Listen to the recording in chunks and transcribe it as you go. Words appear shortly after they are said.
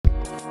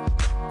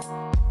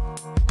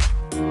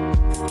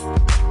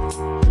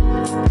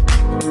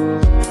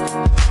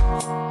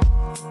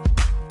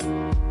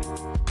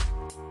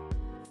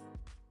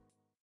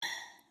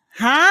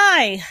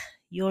Hi,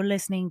 you're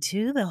listening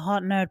to the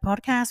Hot Nerd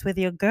Podcast with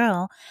your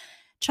girl,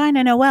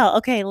 China Noel.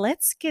 Okay,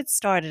 let's get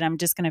started. I'm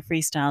just going to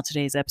freestyle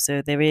today's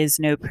episode. There is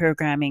no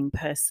programming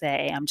per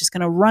se. I'm just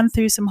going to run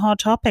through some hot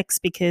topics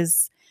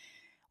because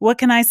what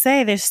can I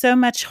say? There's so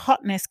much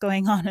hotness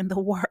going on in the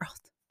world.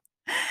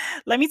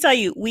 Let me tell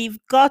you, we've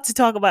got to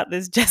talk about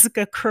this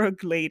Jessica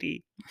Krug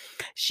lady.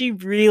 She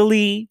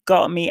really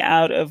got me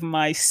out of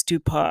my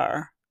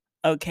stupor,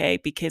 okay?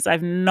 Because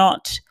I've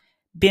not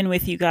been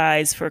with you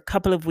guys for a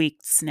couple of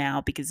weeks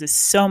now because there's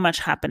so much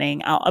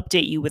happening. I'll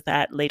update you with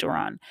that later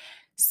on.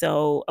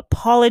 So,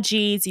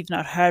 apologies, you've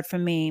not heard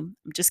from me.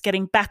 I'm just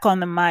getting back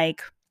on the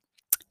mic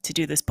to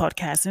do this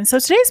podcast. And so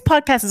today's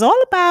podcast is all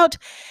about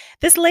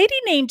this lady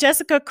named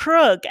Jessica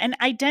Krug and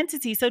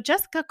identity. So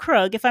Jessica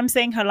Krug, if I'm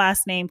saying her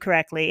last name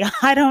correctly,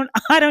 I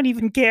don't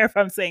even care if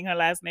I'm saying her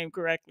last name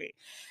correctly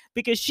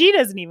because she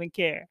doesn't even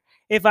care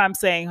if I'm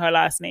saying her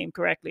last name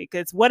correctly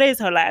because what is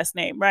her last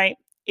name, right?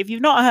 If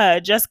you've not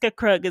heard, Jessica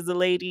Krug is a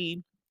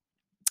lady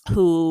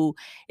who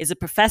is a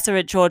professor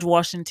at George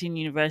Washington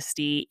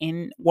University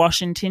in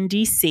Washington,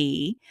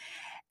 D.C.,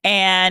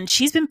 and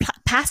she's been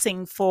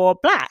passing for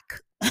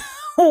Black,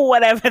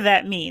 whatever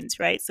that means,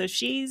 right? So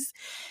she's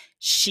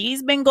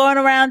been going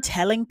around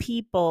telling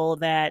people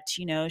that,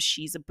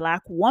 she's a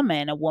Black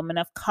woman, a woman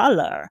of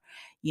color,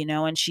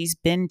 and she's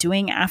been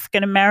doing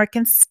African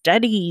American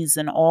studies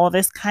and all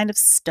this kind of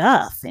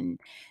stuff in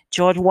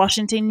George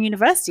Washington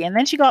University. And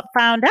then she got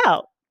found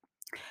out,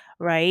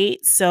 right?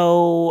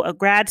 So a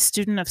grad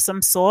student of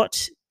some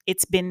sort,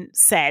 it's been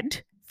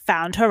said,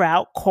 found her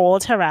out,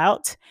 called her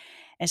out.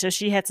 And so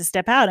she had to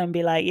step out and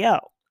be like, yo,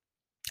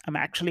 I'm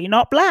actually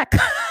not Black.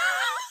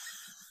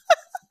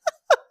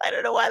 I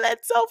don't know why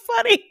that's so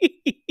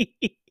funny.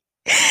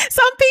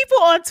 Some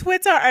people on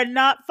Twitter are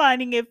not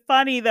finding it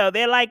funny, though.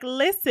 They're like,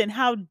 listen,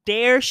 how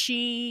dare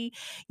she?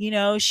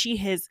 She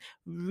has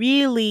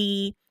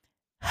really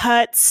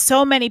hurt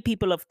so many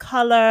people of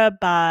color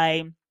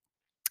by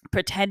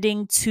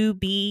pretending to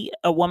be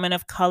a woman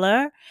of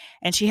color.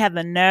 And she had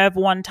the nerve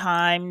one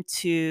time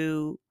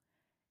to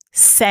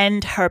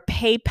send her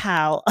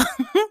PayPal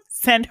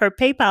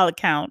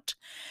account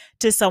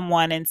to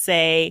someone and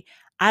say,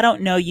 I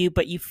don't know you,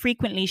 but you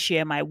frequently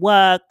share my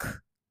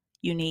work.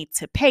 You need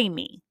to pay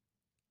me.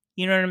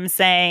 You know what I'm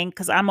saying?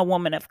 Because I'm a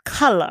woman of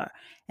color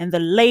and the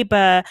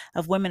labor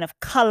of women of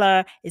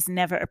color is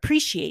never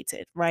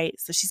appreciated, right?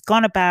 So she's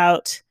gone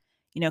about,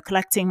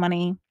 collecting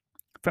money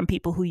from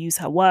people who use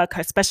her work.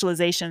 Her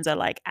specializations are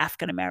like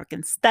African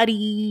American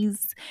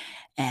studies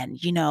and,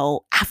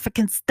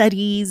 African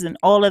studies and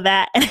all of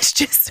that. And it's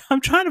just,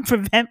 I'm trying to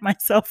prevent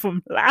myself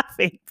from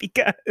laughing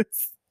because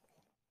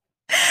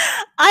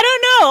I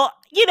don't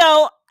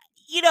know,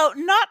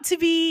 not to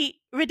be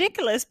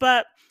ridiculous,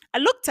 but I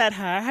looked at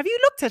her. Have you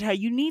looked at her?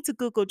 You need to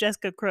Google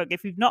Jessica Krug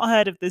if you've not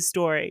heard of this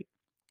story.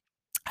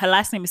 Her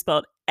last name is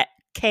spelled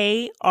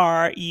Krug.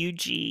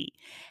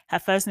 Her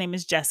first name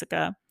is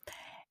Jessica.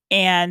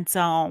 And,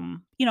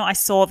 I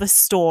saw the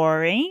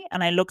story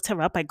and I looked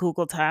her up. I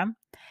Googled her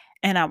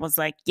and I was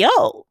like,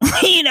 yo,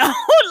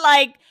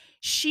 like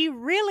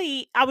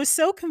I was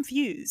so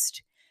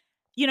confused.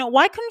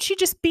 Why couldn't she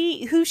just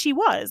be who she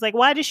was? Like,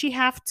 why does she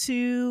have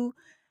to,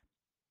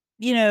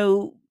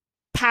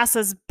 pass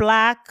as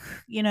Black,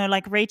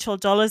 like Rachel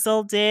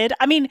Dolezal did?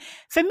 I mean,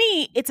 for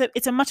me,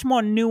 it's a much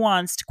more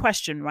nuanced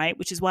question, right?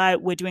 Which is why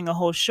we're doing a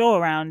whole show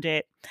around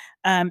it.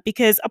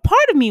 Because a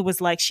part of me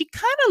was like, she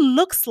kind of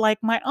looks like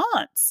my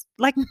aunts,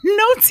 like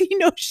no tea,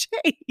 no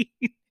shade.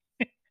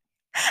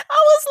 I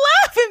was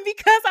laughing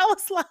because I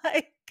was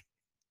like,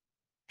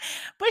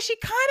 but she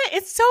kind of,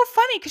 it's so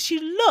funny because she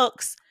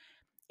looks,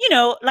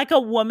 like a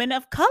woman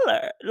of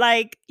color.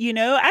 Like,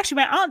 actually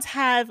my aunts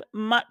have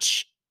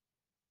much,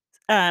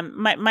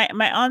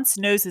 my aunt's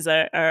noses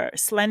are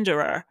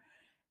slenderer,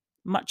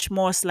 much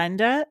more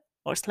slender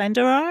or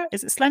slenderer.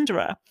 Is it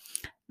slenderer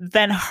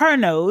than her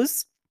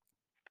nose?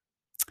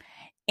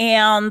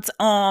 And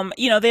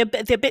they're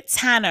a bit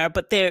tanner,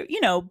 but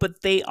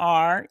they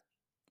are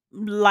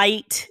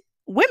light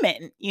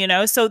women,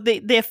 so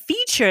their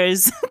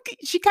features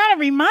she kind of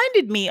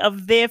reminded me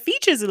of their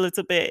features a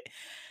little bit.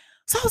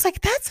 So I was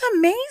like, that's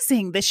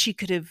amazing that she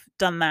could have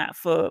done that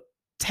for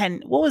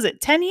 10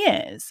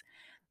 years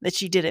that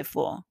she did it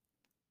for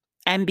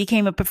and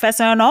became a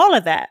professor on all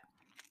of that,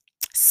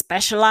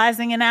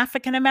 specializing in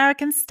African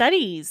American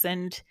studies.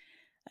 And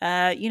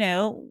what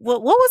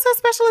was her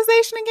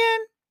specialization again?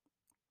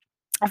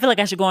 I feel like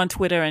I should go on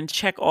Twitter and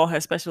check all her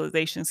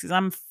specializations because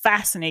I'm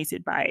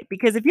fascinated by it.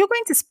 Because if you're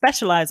going to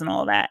specialize in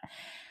all that,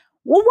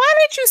 well, why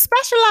didn't you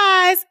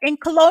specialize in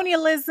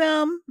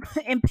colonialism,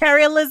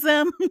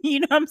 imperialism?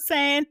 You know what I'm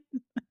saying?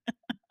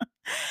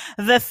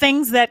 The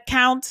things that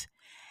count.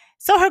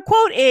 So her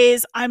quote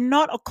is, I'm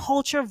not a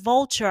culture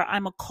vulture,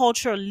 I'm a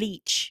culture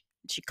leech.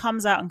 She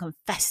comes out and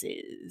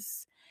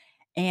confesses.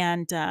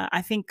 And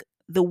I think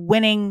the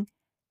winning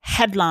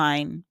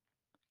headline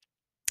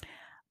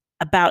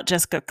about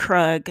Jessica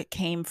Krug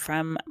came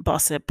from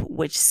Bossip,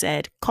 which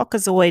said,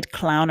 Caucasoid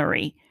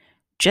clownery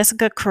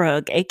Jessica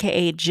Krug,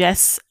 aka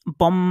Jess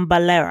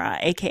Bombalera,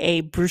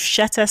 aka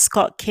Bruschetta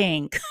Scott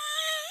King.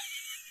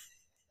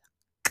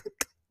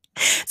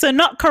 So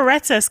not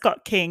Coretta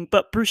Scott King,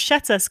 but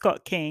Bruschetta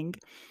Scott King,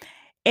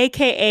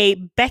 aka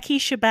Becky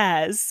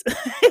Shabazz.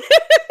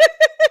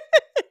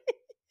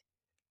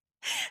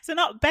 So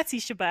not Betty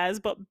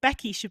Shabazz, but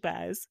Becky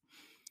Shabazz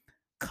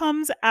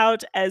comes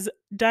out as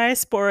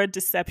Diaspora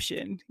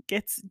Deception,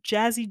 gets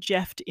Jazzy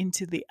Jeffed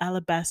into the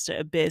alabaster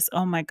abyss.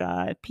 Oh my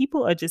God.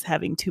 People are just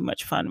having too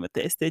much fun with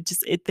this.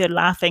 They're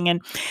laughing.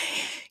 And,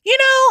 you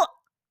know,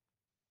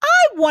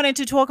 I wanted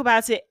to talk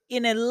about it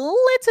in a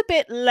little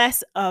bit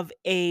less of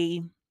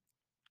a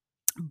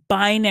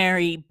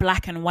binary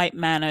black and white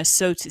manner,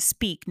 so to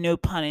speak, no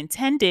pun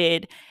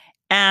intended,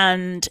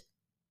 and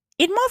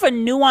in more of a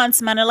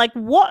nuanced manner, like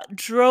what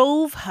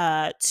drove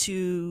her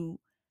to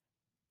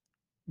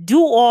do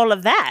all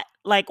of that?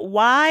 Like,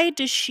 why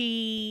does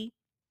she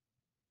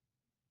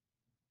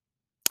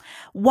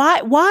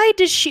what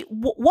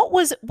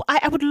was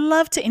I would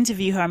love to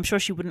interview her. I'm sure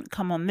she wouldn't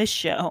come on this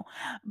show,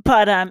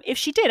 but if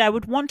she did, I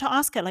would want to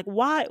ask her, like,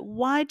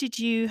 why did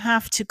you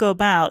have to go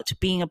about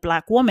being a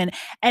black woman?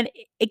 And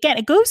again,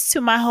 it goes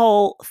to my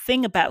whole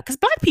thing about, because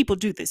black people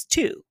do this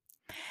too,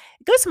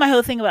 it goes to my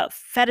whole thing about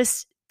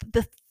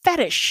the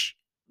fetish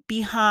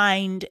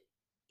behind,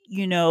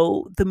 you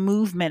know, the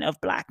movement of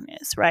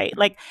blackness, right?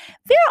 Like,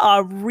 there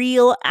are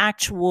real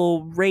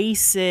actual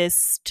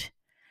racist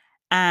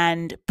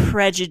and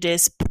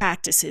prejudice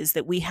practices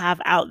that we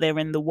have out there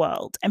in the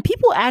world. And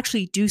people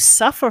actually do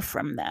suffer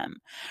from them,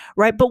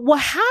 right? But what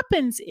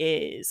happens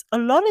is a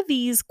lot of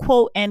these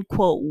quote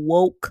unquote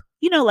woke,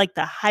 you know, like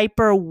the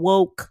hyper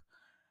woke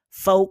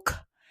folk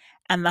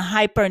and the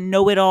hyper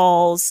know it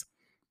alls,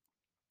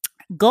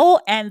 go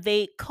and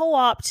they co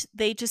opt,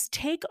 they just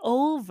take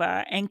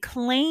over and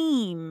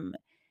claim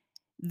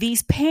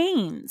these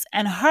pains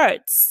and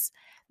hurts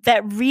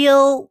that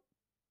real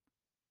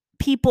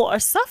people are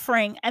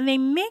suffering, and they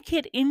make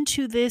it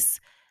into this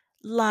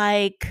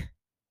like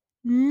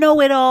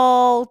know it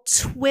all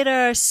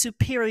Twitter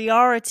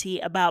superiority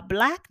about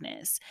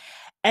blackness,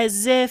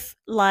 as if,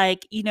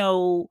 like, you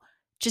know,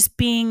 just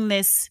being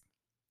this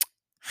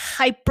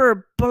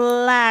hyper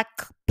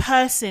black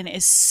person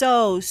is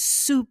so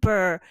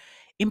super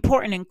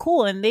important and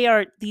cool. And they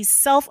are these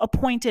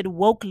self-appointed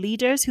woke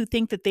leaders who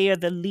think that they are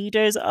the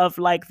leaders of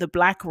like the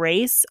black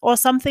race or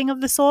something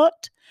of the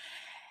sort.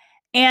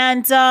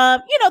 And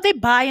you know, they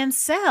buy and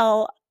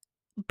sell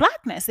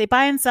blackness, they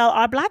buy and sell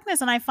our blackness.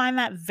 And I find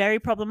that very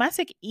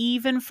problematic,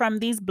 even from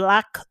these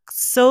black,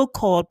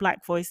 so-called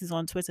black voices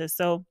on Twitter.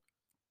 So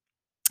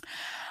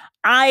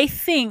I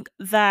think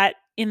that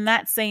in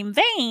that same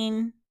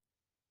vein,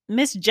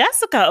 Miss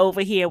Jessica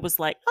over here was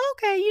like,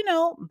 okay, you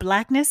know,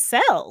 blackness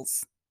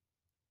sells.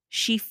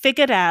 She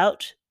figured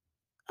out,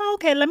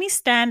 okay, let me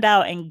stand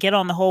out and get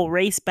on the whole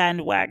race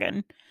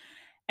bandwagon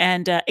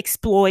and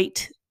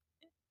exploit,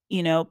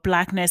 you know,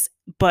 blackness,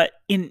 but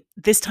in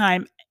this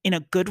time in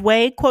a good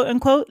way, quote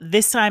unquote,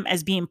 this time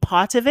as being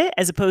part of it,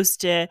 as opposed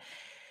to,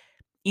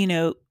 you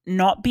know,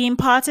 not being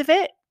part of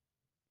it.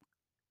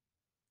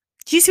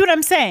 Do you see what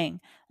I'm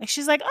saying? Like,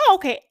 she's like, oh,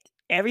 okay,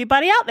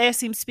 everybody out there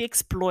seems to be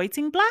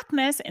exploiting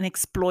blackness and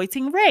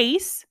exploiting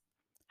race.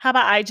 How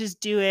about I just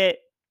do it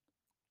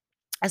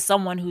as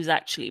someone who's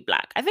actually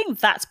black? I think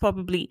that's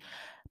probably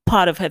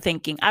part of her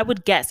thinking. I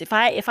would guess, if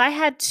I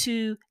had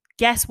to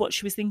guess what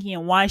she was thinking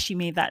and why she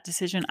made that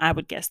decision, I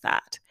would guess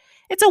that.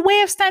 It's a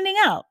way of standing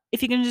out.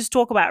 If you can just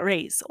talk about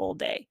race all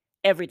day,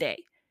 every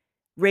day.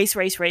 Race,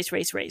 race, race,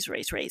 race, race,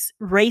 race, race.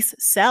 Race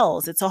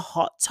sells. It's a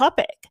hot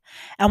topic.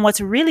 And what's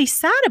really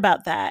sad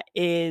about that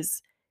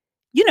is,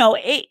 you know,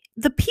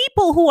 the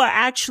people who are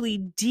actually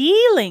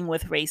dealing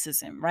with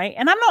racism, right?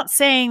 And I'm not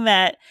saying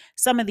that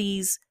some of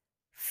these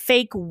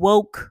fake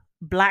woke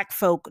black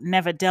folk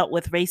never dealt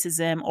with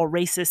racism or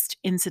racist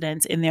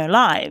incidents in their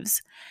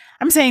lives.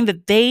 I'm saying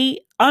that they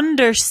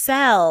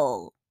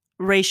undersell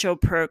racial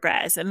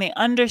progress and they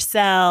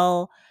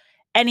undersell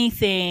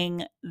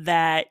anything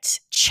that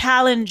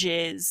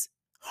challenges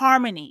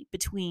harmony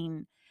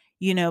between,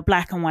 you know,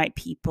 black and white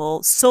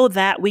people, so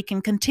that we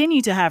can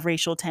continue to have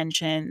racial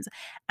tensions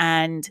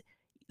and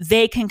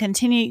they can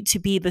continue to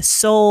be the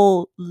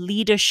sole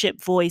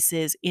leadership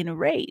voices in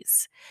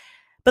race.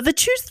 But the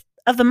truth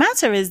of the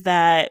matter is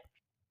that,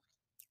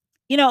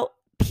 you know,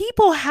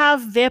 people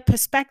have their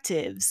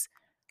perspectives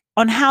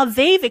on how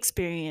they've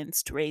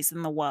experienced race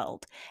in the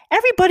world.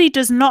 Everybody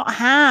does not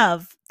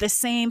have the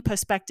same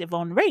perspective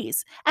on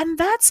race, and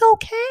that's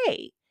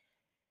okay.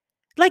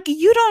 Like,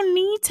 you don't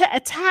need to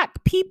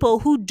attack people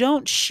who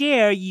don't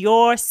share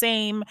your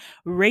same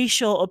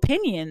racial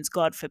opinions,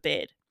 God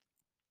forbid.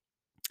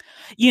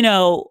 You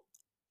know,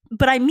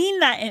 but I mean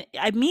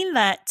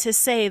that to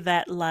say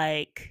that,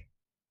 like,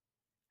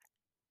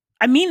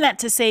 I mean that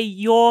to say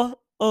your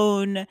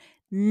own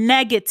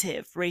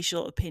negative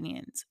racial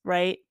opinions,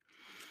 right?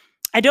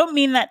 I don't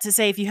mean that to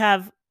say if you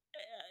have,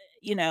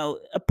 you know,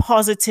 a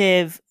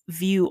positive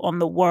view on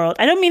the world.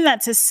 I don't mean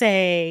that to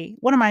say,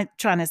 what am I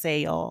trying to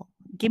say, y'all?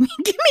 Give me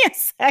a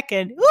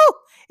second. Ooh,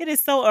 It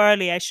is so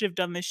early. I should have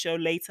done this show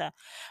later.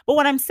 But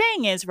what I'm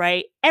saying is,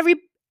 right,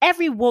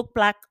 every woke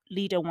black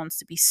leader wants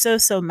to be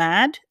so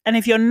mad. And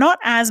if you're not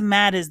as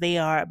mad as they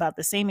are about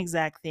the same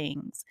exact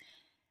things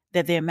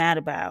that they're mad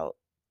about,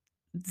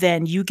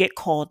 then you get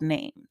called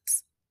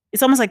names.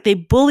 It's almost like they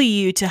bully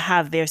you to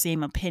have their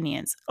same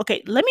opinions.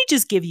 Okay, let me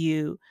just give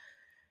you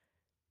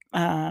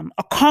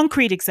a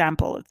concrete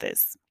example of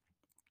this.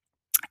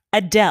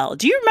 Adele.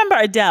 Do you remember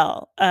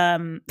Adele?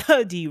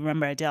 Do you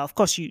remember Adele? Of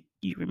course you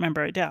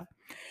remember Adele.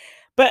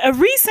 But a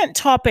recent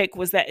topic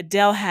was that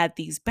Adele had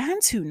these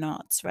Bantu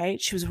knots, right?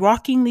 She was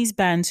rocking these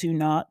Bantu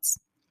knots.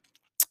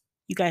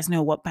 You guys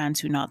know what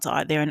Bantu knots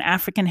are. They're an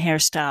African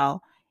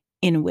hairstyle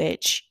in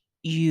which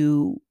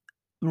you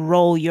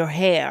roll your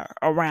hair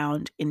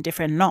around in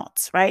different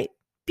knots, right?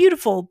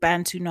 Beautiful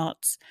Bantu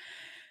knots,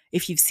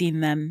 if you've seen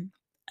them.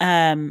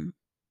 And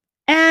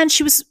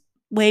she was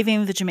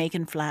waving the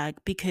Jamaican flag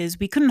because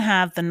we couldn't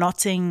have the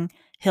Notting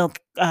Hill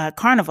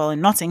Carnival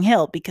in Notting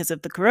Hill because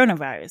of the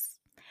coronavirus.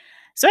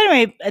 So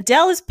anyway,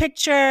 Adele is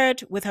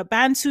pictured with her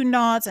Bantu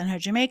knots and her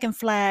Jamaican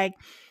flag,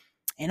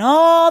 and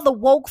all the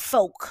woke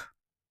folk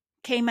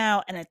came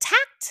out and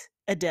attacked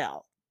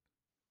Adele,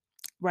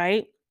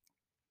 right?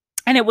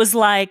 And it was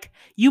like,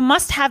 you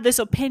must have this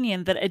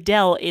opinion that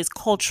Adele is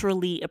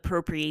culturally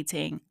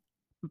appropriating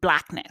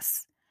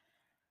blackness.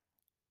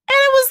 And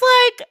it was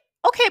like,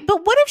 okay,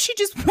 but what if she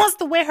just wants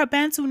to wear her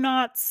Bantu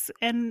knots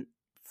and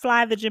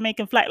fly the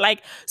Jamaican flag?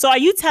 Like, so are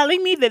you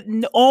telling me that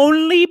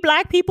only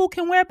black people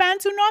can wear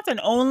Bantu knots and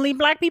only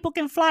black people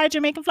can fly a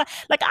Jamaican flag?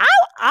 Like,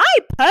 I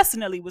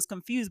personally was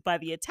confused by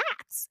the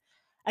attacks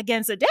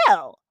against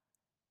Adele.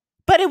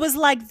 But it was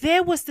like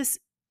there was this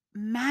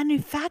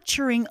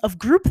manufacturing of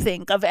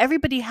groupthink, of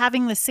everybody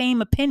having the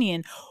same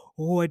opinion.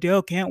 Oh,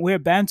 Adele can't wear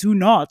Bantu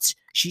knots.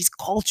 She's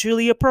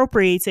culturally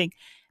appropriating.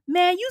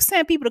 Man, you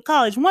sent people to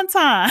college one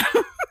time.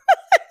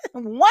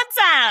 One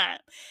time.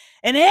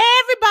 And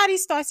everybody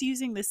starts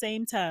using the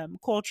same term,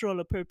 cultural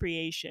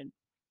appropriation.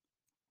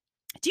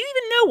 Do you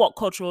even know what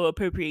cultural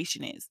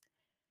appropriation is?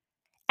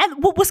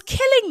 And what was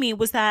killing me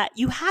was that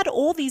you had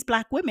all these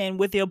black women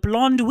with their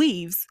blonde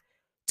weaves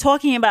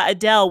talking about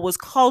Adele was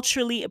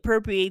culturally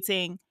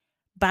appropriating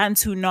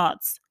Bantu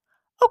knots.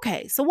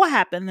 Okay, so what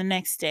happened the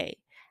next day?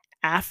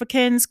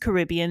 Africans,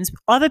 Caribbeans,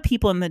 other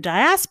people in the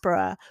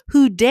diaspora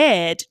who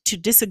dared to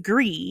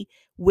disagree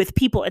with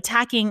people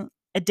attacking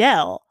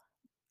Adele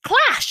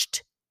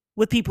clashed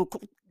with people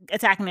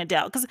attacking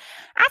Adele. Because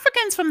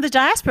Africans from the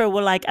diaspora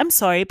were like, I'm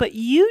sorry, but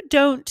you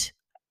don't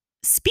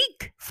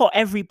speak for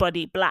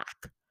everybody black.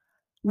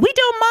 We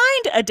don't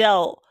mind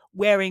Adele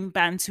wearing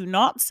Bantu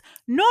knots,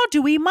 nor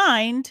do we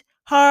mind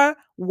her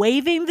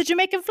waving the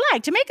Jamaican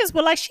flag. Jamaicans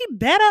were like, she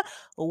better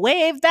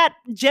wave that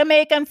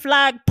Jamaican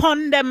flag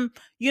pon them,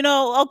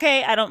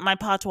 okay, my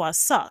patois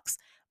sucks.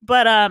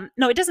 But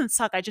no, it doesn't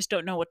suck. I just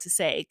don't know what to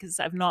say because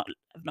I've not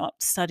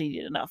studied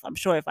it enough. I'm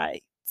sure if I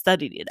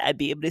studied it, I'd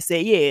be able to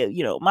say,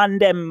 yeah, man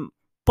them,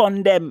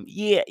 pon them,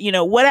 yeah,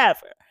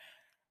 whatever.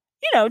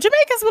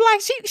 Jamaicans were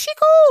like, she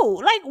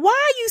cool. Like, why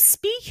are you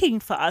speaking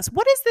for us?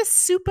 What is this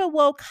super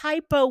woke,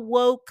 hyper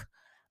woke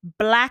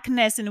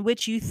blackness in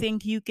which you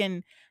think you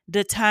can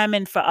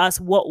determine for us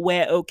what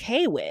we're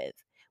okay with?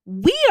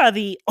 We are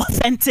the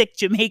authentic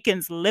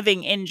Jamaicans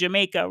living in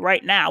Jamaica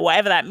right now,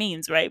 whatever that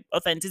means, right?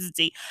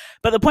 Authenticity.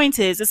 But the point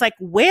is, it's like,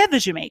 we're the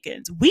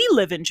Jamaicans. We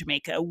live in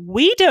Jamaica.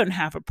 We don't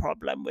have a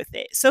problem with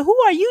it. So who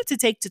are you to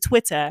take to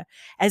Twitter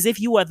as if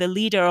you are the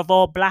leader of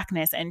all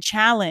blackness and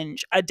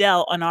challenge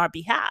Adele on our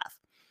behalf?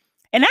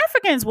 And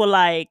Africans were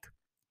like,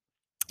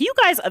 you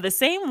guys are the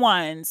same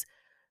ones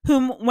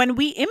whom, when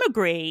we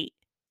immigrate,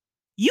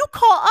 you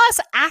call us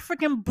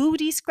African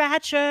booty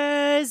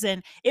scratchers,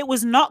 and it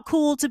was not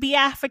cool to be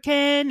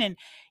African. And,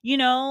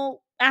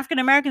 African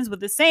Americans were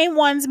the same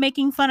ones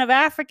making fun of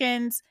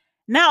Africans.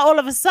 Now, all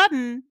of a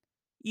sudden,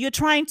 you're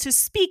trying to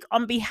speak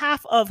on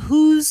behalf of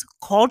who's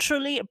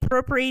culturally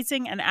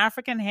appropriating an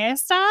African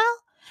hairstyle?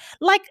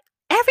 Like,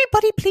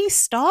 everybody, please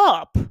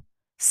stop.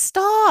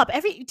 Stop.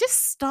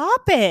 Just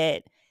stop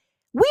it.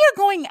 We are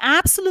going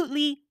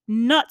absolutely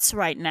nuts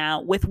right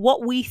now with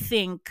what we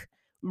think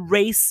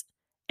race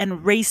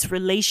and race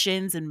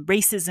relations and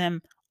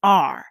racism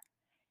are.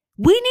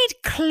 We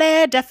need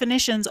clear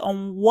definitions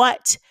on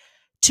what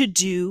to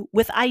do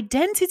with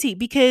identity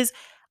because,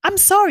 I'm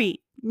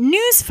sorry,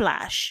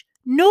 newsflash,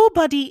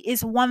 nobody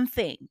is one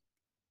thing,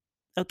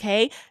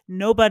 okay?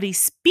 Nobody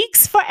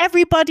speaks for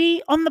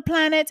everybody on the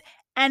planet,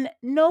 and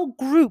no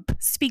group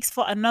speaks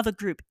for another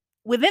group.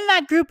 Within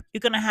that group,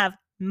 you're going to have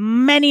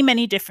many,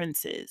 many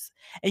differences,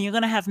 and you're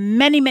going to have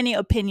many, many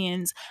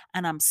opinions.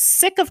 And I'm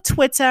sick of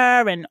Twitter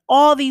and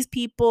all these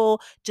people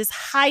just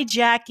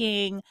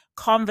hijacking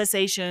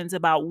conversations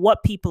about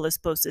what people are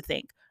supposed to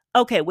think.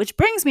 Okay, which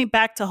brings me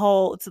back to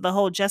the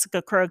whole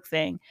Jessica Kirk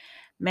thing.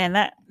 Man,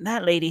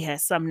 that lady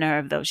has some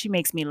nerve, though. She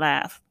makes me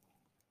laugh.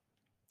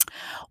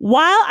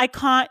 While I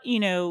can't,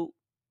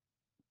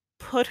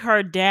 put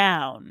her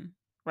down,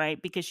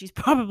 right? Because she's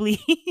probably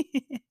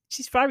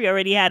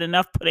already had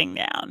enough putting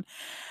down.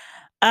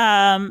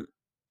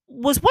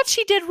 Was what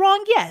she did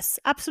wrong? Yes,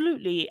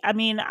 absolutely. I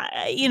mean,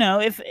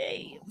 if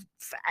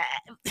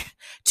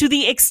to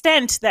the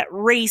extent that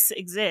race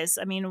exists,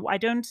 I mean, I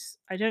don't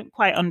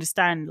quite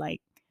understand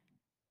like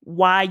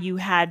why you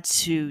had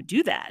to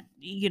do that.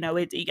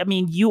 I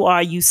mean, you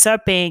are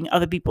usurping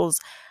other people's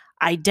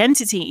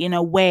identity in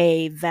a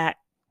way that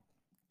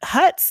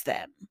hurts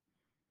them,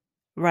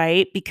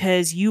 right?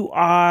 Because you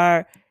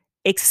are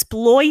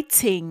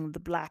exploiting the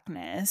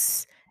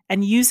blackness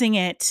and using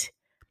it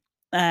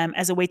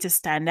as a way to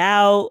stand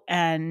out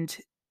and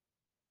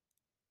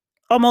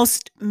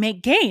almost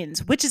make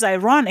gains, which is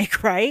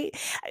ironic, right?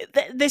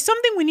 There's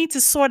something we need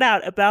to sort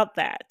out about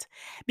that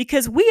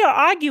because we are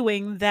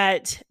arguing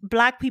that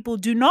Black people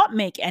do not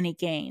make any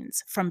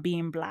gains from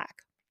being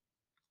Black.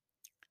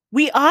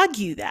 We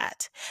argue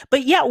that,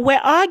 but yet we're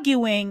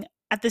arguing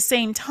at the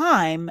same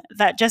time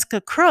that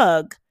Jessica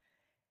Krug,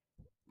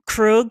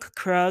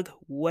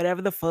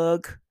 whatever the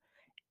fuck,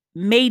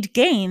 made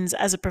gains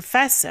as a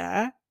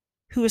professor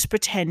who was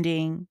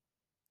pretending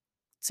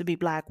to be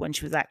Black when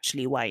she was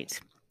actually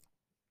white.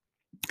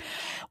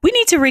 We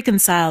need to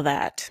reconcile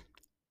that.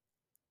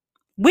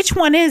 Which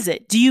one is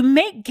it? Do you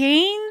make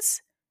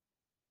gains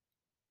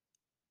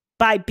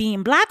by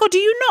being Black or do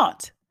you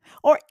not?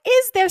 Or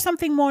is there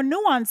something more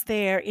nuanced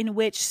there in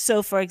which,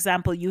 so for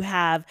example, you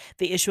have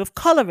the issue of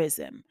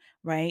colorism,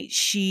 right?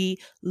 She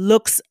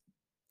looks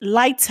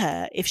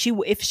lighter. If she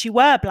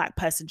were a Black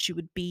person, she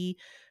would be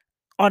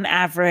on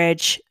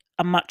average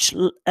a much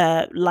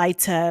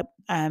lighter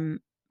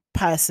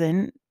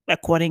person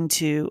according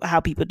to how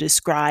people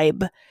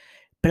describe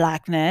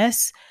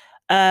Blackness.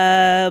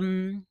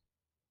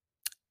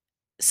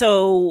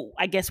 So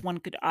I guess one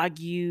could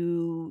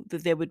argue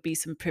that there would be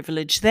some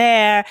privilege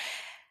there.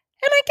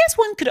 And I guess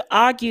one could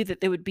argue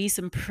that there would be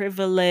some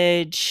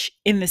privilege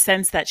in the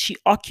sense that she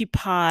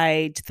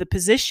occupied the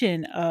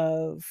position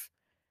of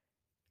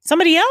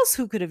somebody else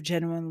who could have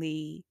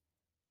genuinely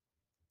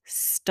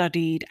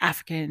studied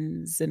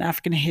Africans and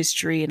African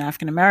history and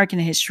African American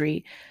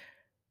history,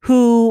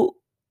 who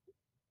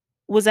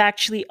was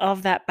actually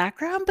of that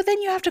background. But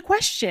then you have to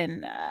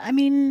question, I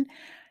mean,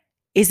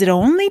 is it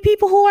only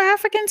people who are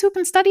Africans who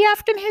can study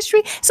African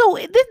history? So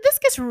this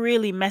gets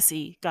really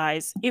messy,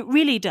 guys. It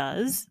really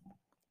does.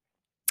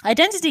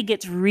 Identity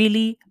gets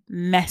really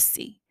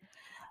messy.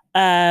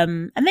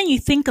 And then you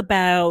think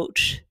about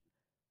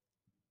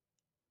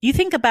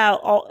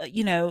all,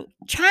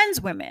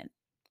 trans women.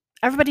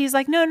 Everybody's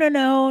like,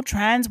 no,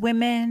 trans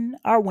women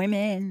are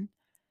women.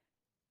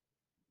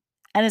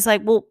 And it's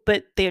like, well,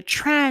 but they're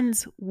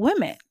trans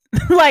women.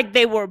 Like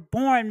they were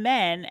born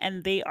men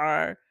and they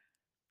are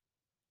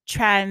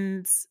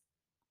trans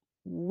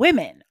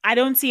women. I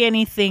don't see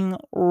anything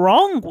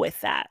wrong with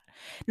that.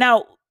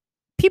 Now,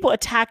 people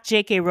attack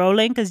J.K.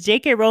 Rowling because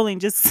J.K. Rowling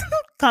just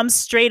comes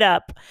straight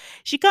up.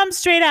 She comes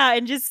straight out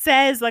and just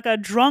says, like a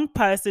drunk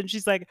person,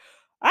 she's like,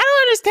 I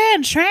don't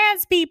understand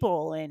trans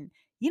people. And,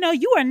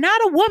 you are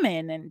not a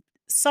woman and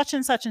such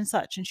and such and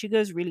such. And she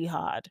goes really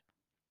hard.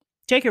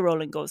 J.K.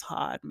 Rowling goes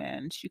hard,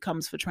 man. She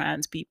comes for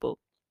trans people.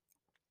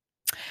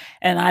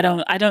 And I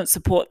don't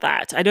support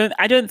that. I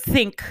don't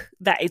think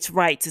that it's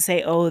right to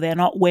say, oh, they're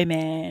not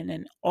women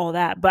and all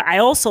that. But I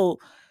also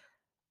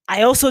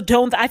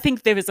don't. I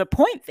think there is a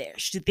point there.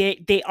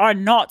 They are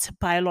not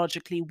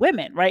biologically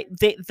women, right?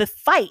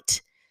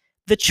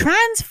 The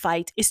trans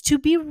fight, is to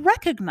be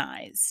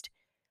recognized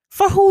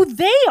for who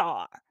they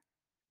are,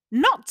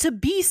 not to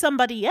be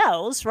somebody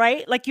else,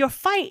 right? Like your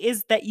fight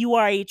is that you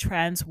are a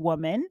trans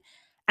woman,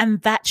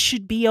 and that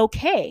should be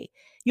okay.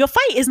 Your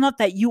fight is not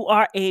that you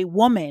are a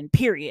woman,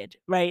 period,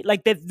 right?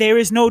 Like that there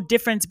is no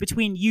difference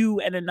between you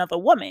and another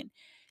woman.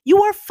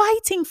 You are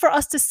fighting for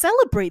us to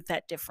celebrate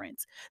that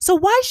difference. So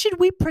why should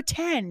we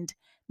pretend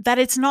that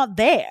it's not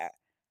there?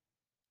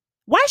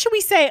 Why should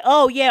we say,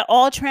 oh yeah,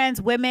 all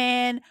trans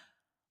women,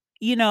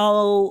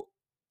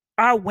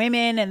 are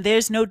women and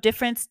there's no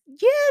difference? Yeah,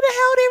 the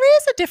hell there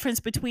is a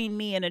difference between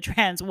me and a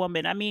trans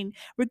woman. I mean,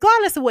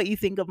 regardless of what you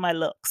think of my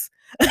looks.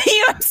 You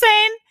know what I'm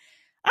saying?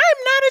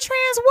 I'm not a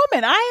trans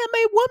woman. I am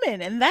a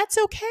woman, and that's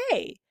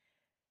okay.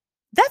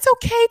 That's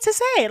okay to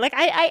say. Like,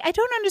 I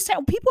don't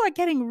understand. People are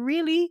getting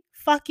really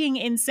fucking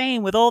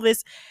insane with all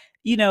this,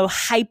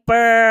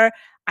 hyper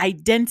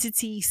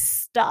identity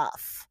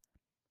stuff.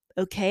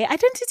 Okay?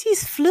 Identity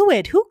is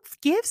fluid. Who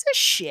gives a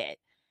shit?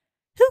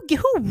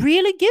 Who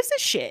really gives a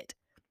shit?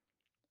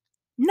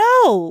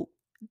 No.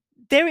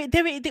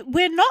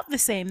 We're not the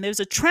same. There's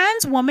a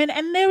trans woman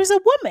and there is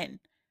a woman,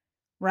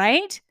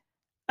 right?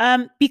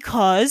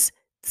 Because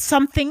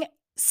something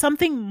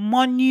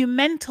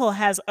monumental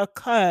has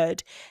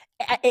occurred,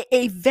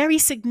 a very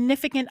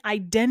significant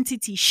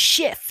identity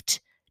shift,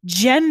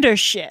 gender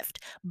shift,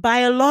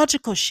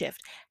 biological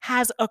shift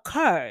has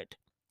occurred,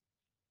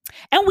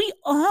 and we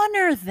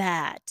honor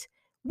that.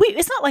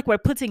 It's not like we're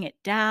putting it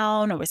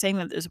down or we're saying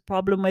that there's a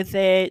problem with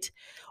it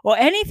or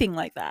anything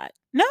like that.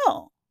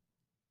 No,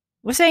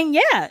 we're saying,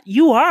 yeah,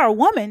 you are a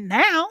woman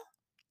now.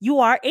 You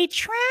are a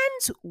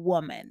trans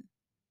woman.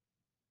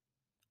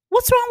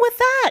 What's wrong with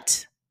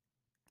that?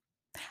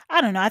 I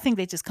I don't know. I think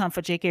they just come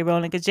for J.K.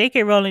 Rowling because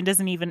J.K. Rowling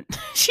doesn't even,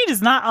 she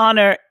does not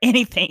honor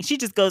anything. She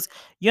just goes,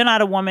 "You're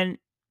not a woman.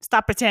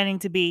 Stop pretending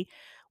to be,"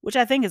 which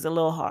I think is a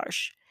little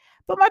harsh.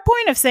 But my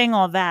point of saying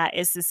all that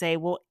is to say,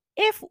 well,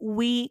 if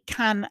we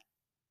can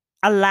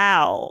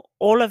allow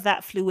all of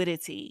that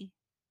fluidity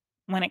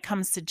when it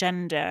comes to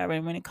gender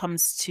and when it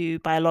comes to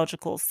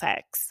biological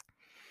sex,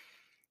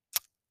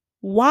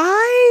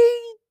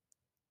 why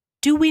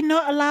do we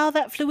not allow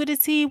that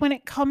fluidity when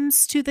it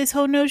comes to this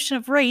whole notion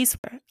of race?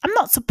 I'm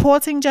not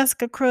supporting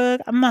Jessica Krug.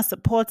 I'm not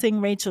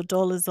supporting Rachel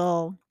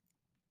Dolezal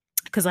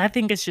because I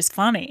think it's just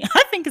funny.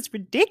 I think it's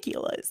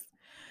ridiculous.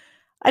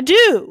 I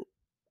do.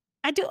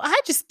 I do. I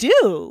just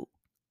do.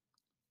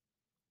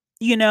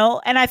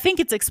 And I think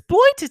it's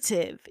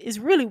exploitative,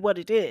 is really what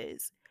it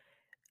is.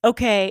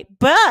 Okay.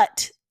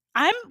 But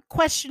I'm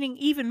questioning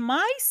even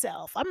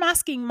myself. I'm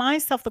asking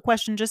myself the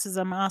question just as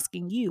I'm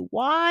asking you.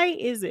 Why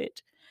is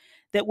it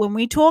that when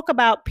we talk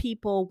about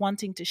people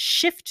wanting to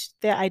shift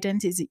their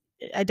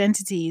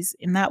identities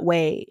in that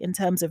way in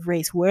terms of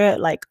race, we're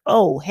like,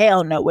 oh,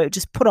 hell no, we're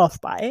just put off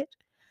by it.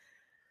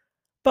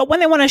 But when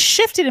they want to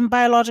shift it in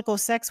biological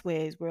sex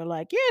ways, we're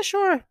like, yeah,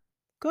 sure,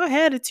 go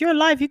ahead, it's your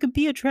life. You can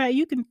be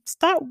you can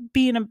start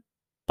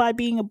by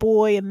being a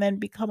boy and then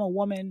become a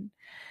woman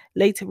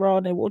later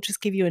on, and we'll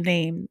just give you a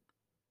name,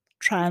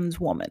 trans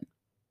woman.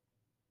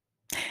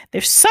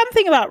 There's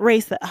something about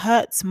race that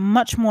hurts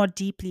much more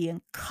deeply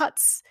and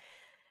cuts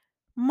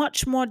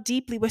much more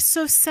deeply. We're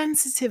so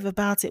sensitive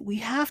about it. We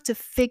have to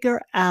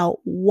figure out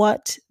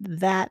what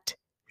that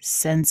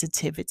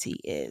sensitivity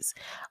is.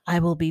 I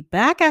will be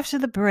back after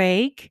the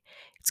break.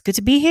 It's good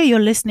to be here. You're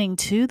listening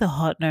to the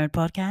Hot Nerd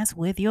Podcast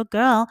with your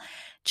girl,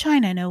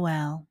 China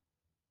Noel.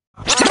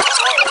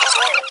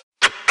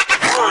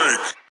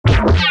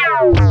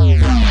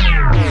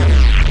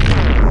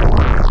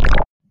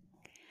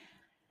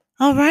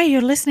 All right,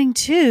 you're listening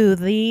to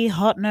the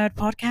Hot Nerd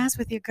Podcast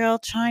with your girl,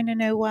 China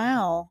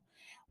Noel.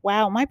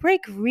 Wow, my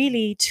break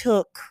really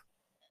took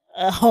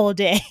a whole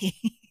day.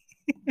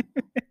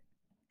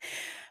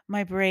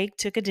 My break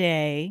took a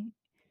day.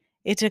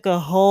 It took a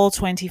whole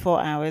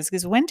 24 hours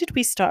because when did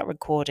we start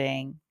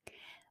recording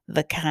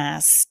the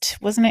cast?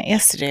 Wasn't it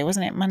yesterday?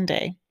 Wasn't it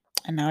Monday?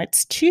 And now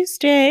it's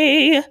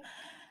Tuesday.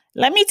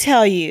 Let me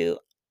tell you,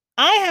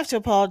 I have to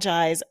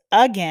apologize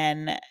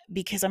again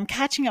because I'm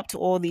catching up to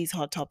all these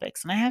hot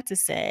topics. And I have to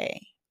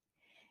say,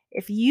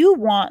 if you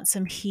want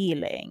some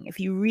healing, if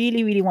you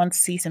really, really want to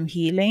see some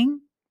healing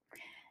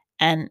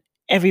and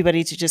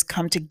everybody to just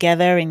come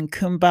together in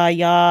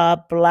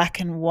kumbaya,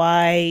 black and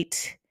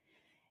white,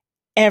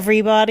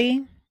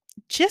 everybody,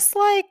 just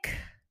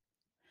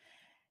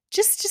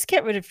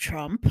get rid of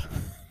Trump.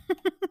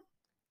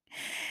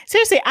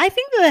 Seriously, I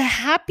think the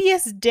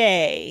happiest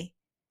day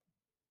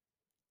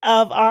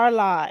of our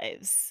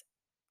lives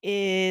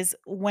is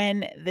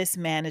when this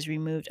man is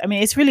removed. I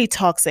mean, it's really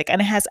toxic and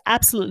it has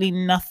absolutely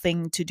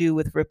nothing to do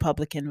with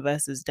Republican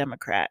versus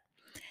Democrat,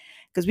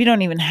 because we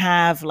don't even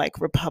have like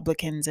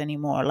Republicans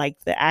anymore, like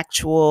the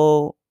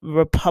actual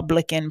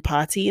Republican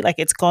Party. Like,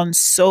 it's gone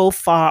so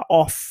far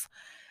off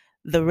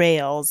the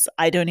rails.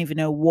 I don't even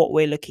know what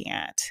we're looking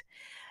at.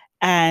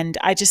 And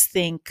I just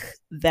think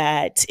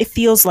that it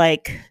feels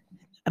like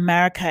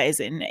America is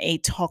in a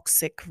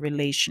toxic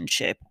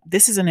relationship.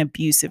 This is an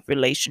abusive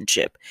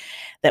relationship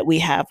that we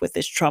have with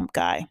this Trump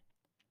guy.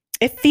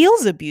 It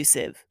feels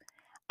abusive.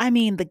 I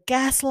mean, the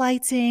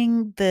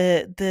gaslighting,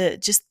 the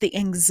just the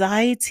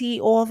anxiety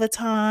all the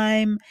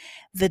time,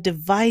 the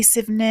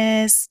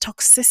divisiveness,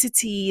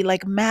 toxicity,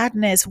 like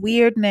madness,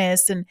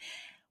 weirdness. And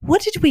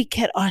what did we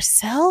get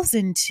ourselves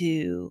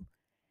into?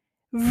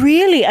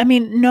 Really? I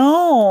mean,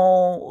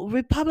 no.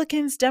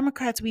 Republicans,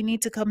 Democrats, we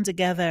need to come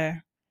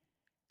together,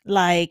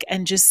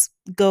 and just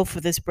go for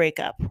this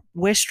breakup.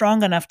 We're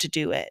strong enough to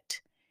do it.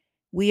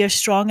 We are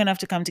strong enough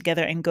to come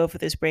together and go for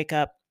this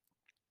breakup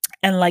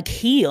and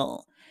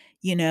heal.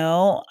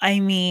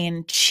 I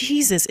mean,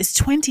 Jesus, it's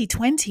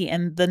 2020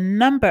 and the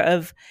number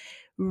of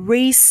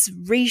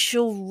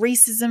racial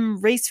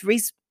racism,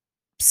 race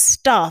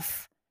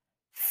stuff,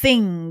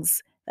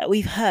 things that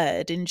we've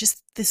heard in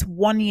just this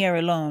 1 year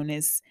alone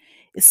is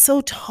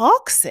so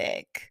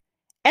toxic.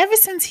 Ever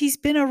since he's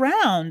been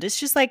around, it's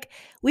just like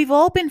we've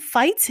all been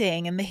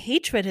fighting and the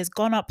hatred has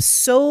gone up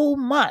so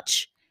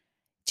much.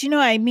 Do you know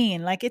what I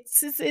mean? Like, it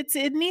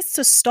needs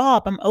to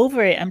stop. I'm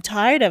over it. I'm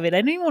tired of it. I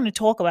don't even want to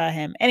talk about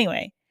him.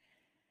 Anyway,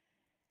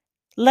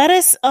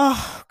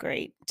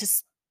 great.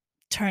 Just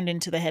turned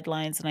into the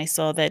headlines and I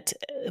saw that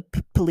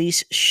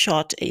police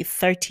shot a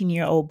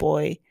 13-year-old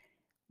boy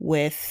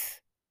with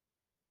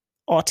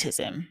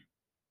autism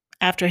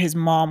after his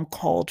mom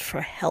called for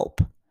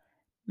help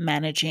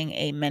managing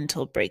his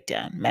mental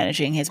breakdown.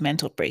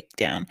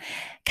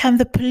 Can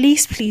the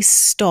police please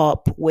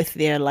stop with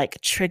their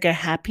trigger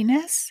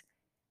happiness?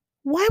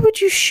 Why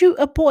would you shoot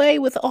a boy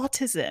with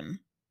autism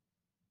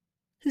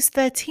who's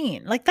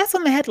 13? That's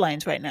on the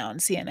headlines right now on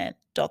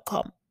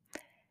CNN.com.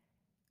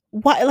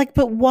 Why?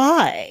 But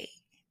why?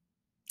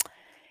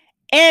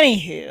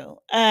 Anywho,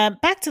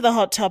 back to the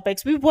hot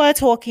topics. We were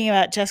talking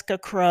about Jessica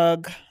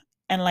Krug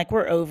and like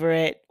we're over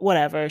it.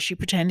 Whatever. She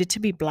pretended to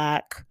be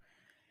black,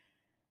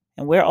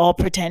 and we're all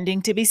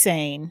pretending to be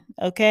sane.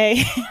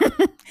 Okay.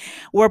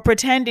 We're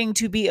pretending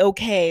to be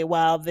okay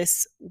while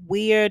this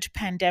weird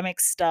pandemic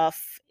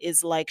stuff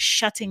is like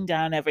shutting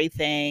down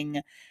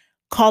everything.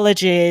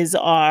 Colleges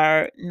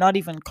are not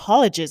even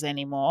colleges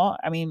anymore.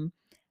 I mean,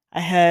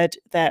 I heard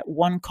that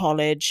one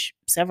college,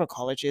 several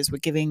colleges were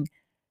giving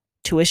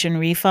tuition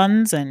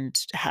refunds and,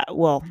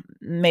 well,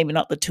 maybe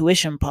not the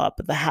tuition part,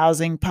 but the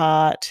housing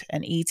part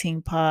and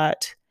eating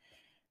part.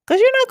 Because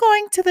you're not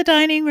going to the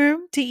dining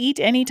room to eat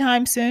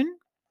anytime soon.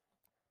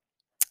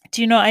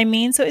 Do you know what I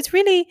mean? So it's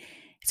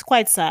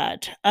quite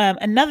sad.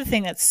 Another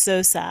thing that's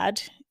so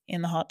sad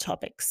in the hot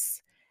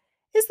topics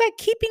is that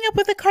Keeping Up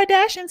with the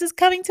Kardashians is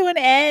coming to an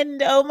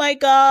end. Oh my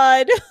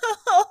God.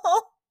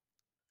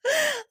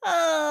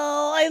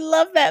 Oh, I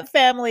love that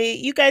family.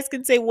 You guys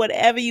can say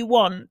whatever you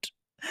want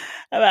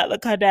about the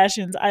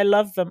Kardashians. I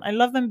love them. I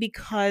love them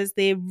because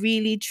they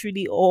really,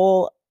 truly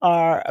all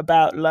are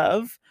about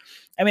love.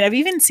 I mean, I've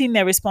even seen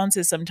their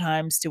responses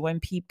sometimes to when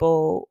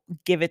people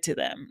give it to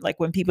them, like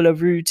when people are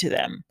rude to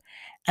them,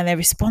 and their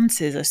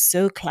responses are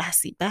so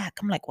classy back.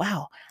 I'm like,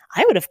 wow,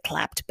 I would have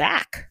clapped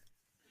back.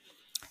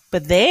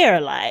 But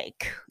they're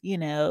like,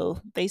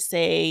 they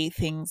say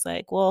things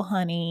like, well,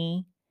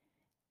 honey,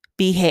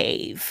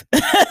 behave.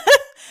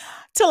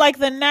 To like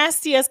the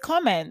nastiest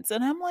comments.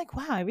 And I'm like,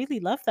 wow, I really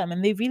love them.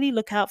 And they really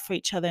look out for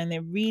each other, and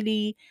they're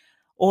really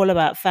all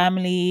about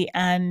family.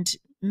 And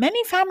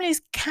many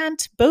families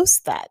can't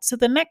boast that. So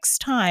the next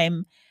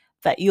time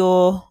that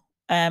you're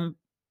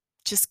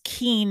just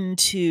keen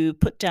to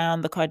put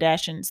down the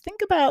Kardashians,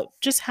 think about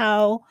just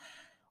how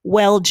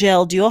well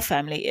gelled your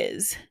family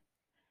is,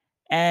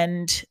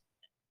 and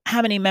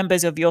how many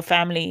members of your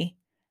family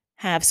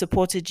have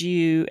supported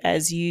you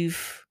as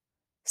you've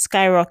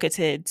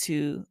skyrocketed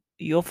to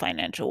your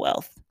financial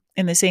wealth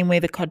in the same way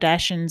the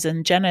Kardashians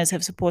and Jenners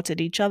have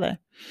supported each other.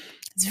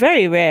 It's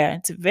very rare.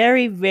 It's a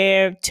very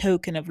rare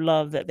token of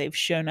love that they've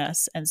shown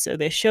us. And so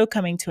their show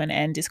coming to an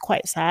end is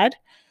quite sad.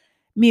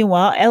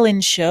 Meanwhile, Ellen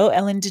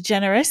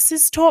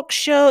DeGeneres' talk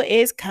show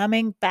is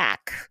coming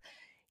back,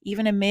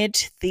 even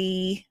amid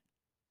the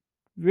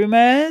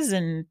rumors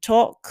and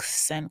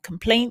talks and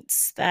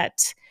complaints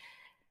that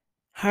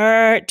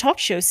her talk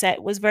show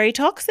set was very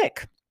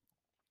toxic.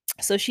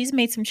 So she's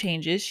made some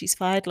changes. She's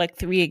fired like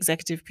 3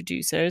 executive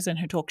producers, and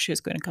her talk show is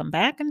going to come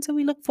back. And so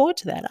we look forward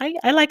to that.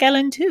 I like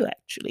Ellen too,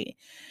 actually.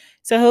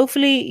 So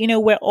hopefully,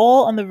 we're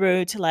all on the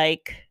road to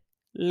like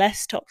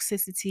less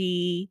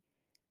toxicity,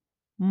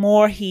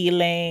 more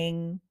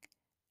healing,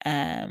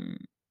 and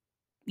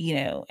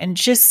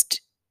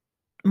just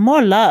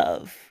more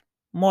love.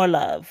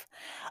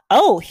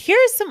 Oh,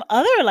 here's some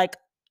other like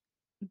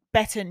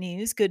better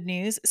news, good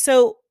news.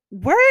 So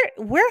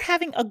we're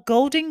having a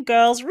Golden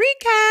Girls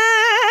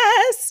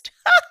recast.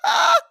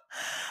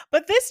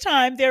 But this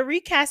time they're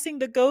recasting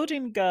the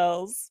Golden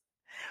Girls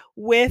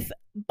with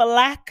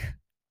black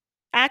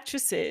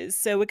actresses.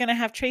 So we're going to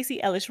have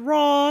Tracee Ellis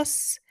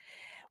Ross.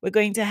 We're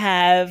going to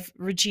have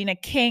Regina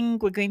King.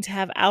 We're going to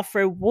have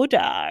Alfre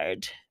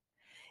Woodard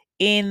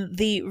in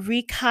the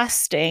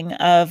recasting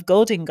of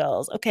Golden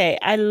Girls. Okay,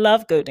 I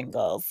love Golden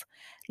Girls.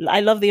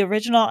 I love the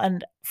original,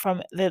 and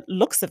from the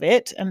looks of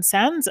it and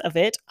sounds of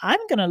it,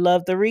 I'm going to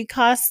love the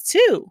recast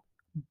too.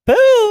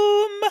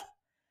 Boom!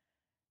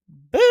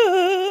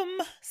 Boom!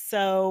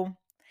 So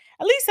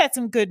at least that's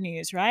some good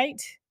news,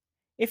 right?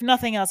 If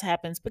nothing else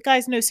happens. But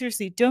guys, no,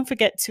 seriously, don't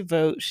forget to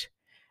vote.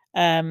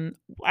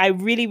 I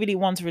really, really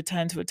want to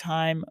return to a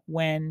time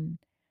when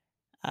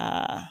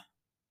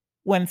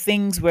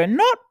things were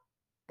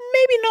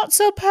maybe not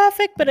so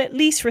perfect, but at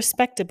least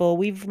respectable.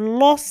 We've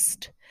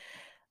lost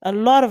a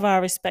lot of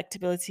our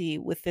respectability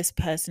with this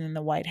person in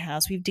the White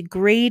House. We've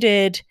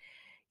degraded,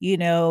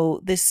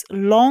 this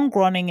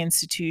long-running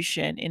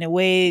institution in a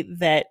way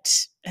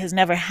that has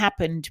never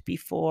happened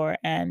before.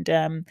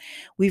 And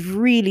we've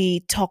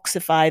really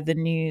toxified the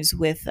news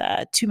with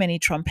too many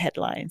Trump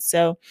headlines.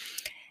 So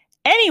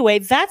anyway,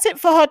 that's it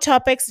for Hot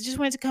Topics. I just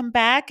wanted to come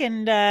back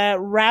and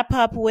wrap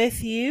up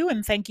with you,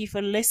 and thank you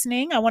for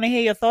listening. I want to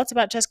hear your thoughts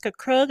about Jessica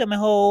Krug and the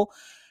whole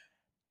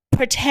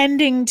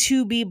pretending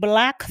to be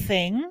black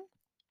thing.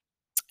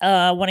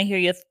 I want to hear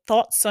your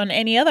thoughts on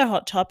any other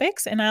hot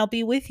topics, and I'll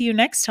be with you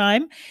next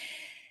time.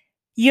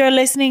 You're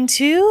listening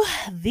to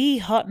the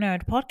Hot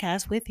Nerd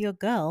Podcast with your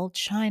girl,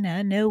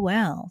 China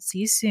Noel. See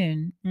you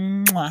soon.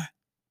 Mwah.